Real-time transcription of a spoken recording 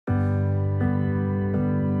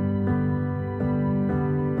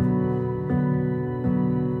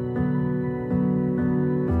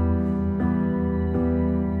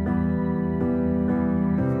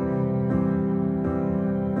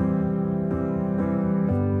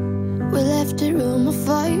We left the room on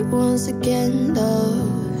fire once again, love.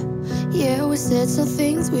 Yeah, we said some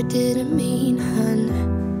things we didn't mean, hun.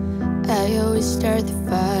 I always start the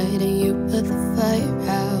fight and you put the fire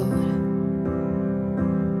out.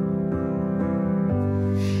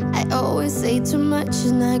 I always say too much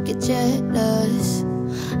and I get jealous.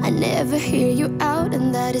 I never hear you out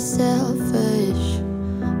and that is selfish.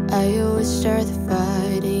 I always start the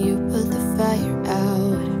fight and you put the fire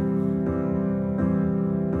out.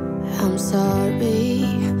 I'm sorry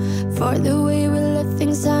for the way we left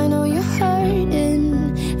things, I know you're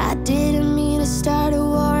hurting. I didn't mean to start a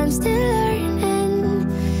war, I'm still learning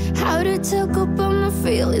how to talk about my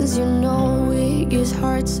feelings. You know it gets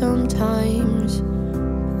hard sometimes.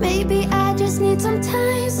 Maybe I just need some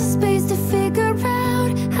time, some space to figure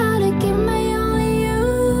out how to give my all to you.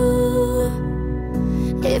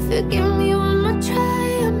 If you give me one more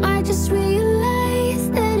try, I might just realize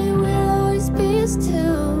that it will always be us two.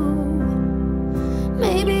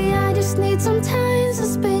 Maybe I just need some time, some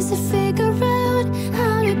space to figure out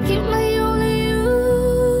how to give my all to you.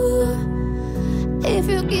 If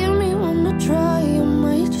you give me one more try, I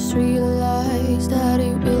might just realize that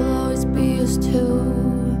it will always be us two.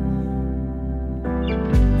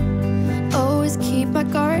 Always keep my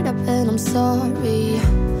guard up and I'm sorry.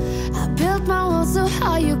 I built my walls so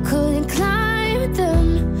high you couldn't climb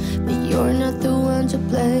them, but you're not the one to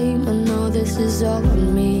blame. I know this is all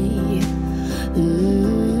on me.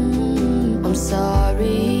 I'm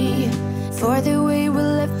sorry for the way we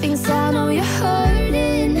left things, I know you're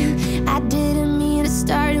hurting. I didn't mean to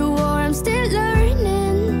start a war, I'm still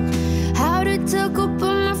learning how to talk about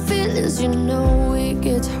my feelings. You know it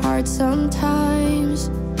gets hard sometimes.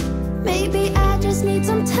 Maybe I just need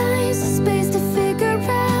some time, some space to figure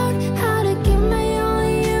out how to give my all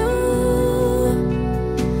to you.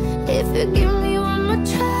 If you give me one more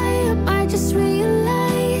try, I might just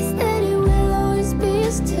realize that it will always be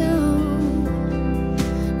us two.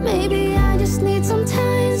 Maybe I just need some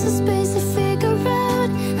time, some space to figure out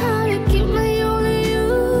how to give my all to you.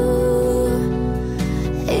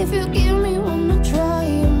 If you give me one more try,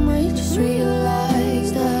 I might just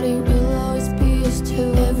realize that it will always be us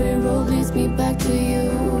two. Every road leads me back to you.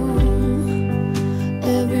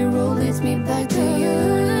 Every road leads me back to you.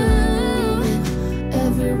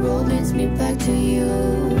 Every road leads me back to you.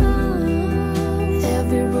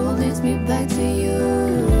 Every road leads me back to you.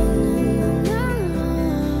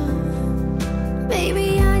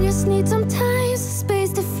 Maybe I just need some time, some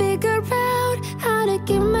space to figure out how to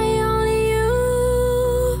give my all to you.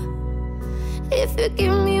 If you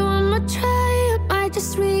give me one more try, I might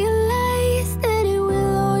just realize that it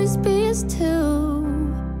will always be us two.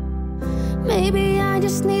 Maybe I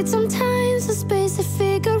just need some time, some space to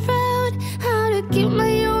figure out how to give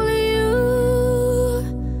my all to you.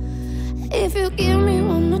 If you give me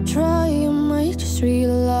one more try, I might just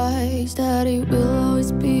realize that it will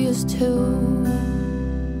always be us two.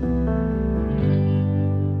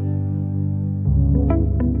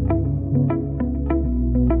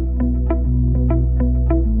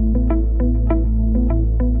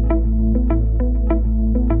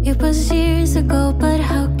 It was years ago, but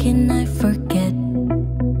how can I forget?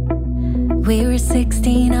 We were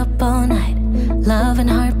 16 up all night. Love and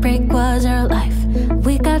heartbreak was our life.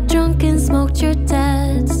 We got drunk and smoked your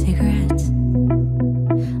dad's cigarettes.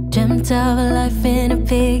 Dreamt of a life in a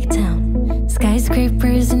big town,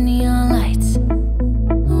 skyscrapers and neon lights.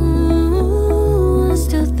 Ooh, I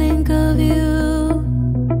still think of you.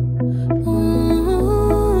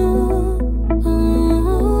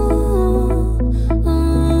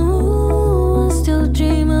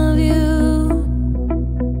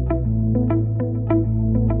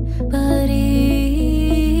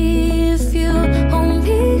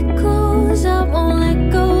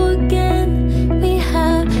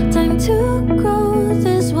 To grow,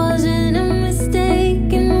 this wasn't a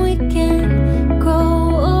mistake, and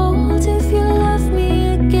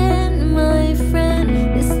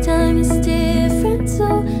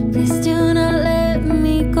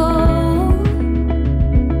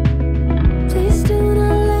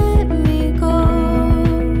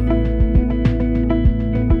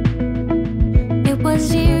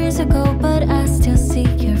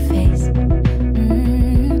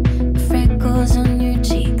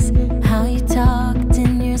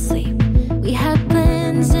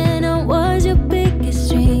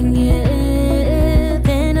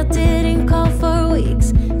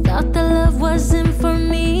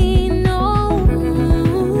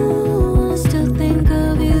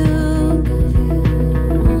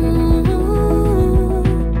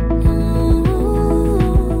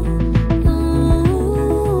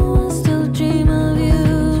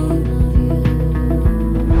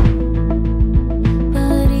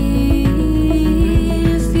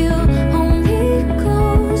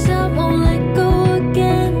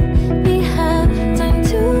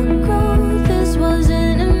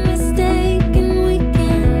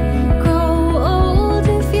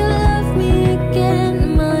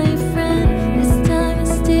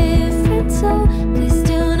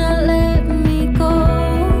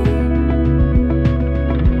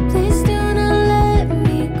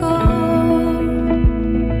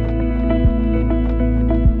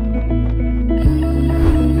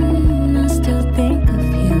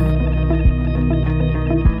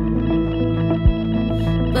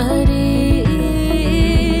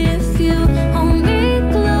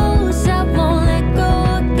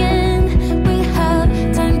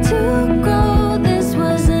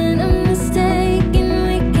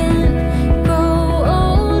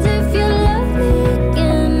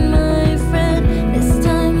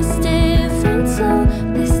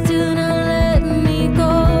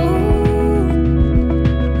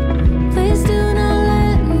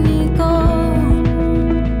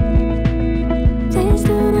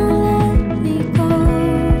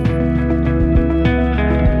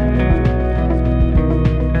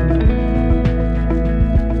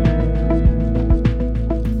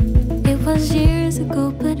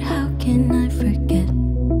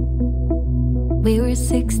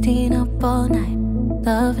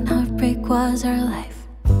was our life.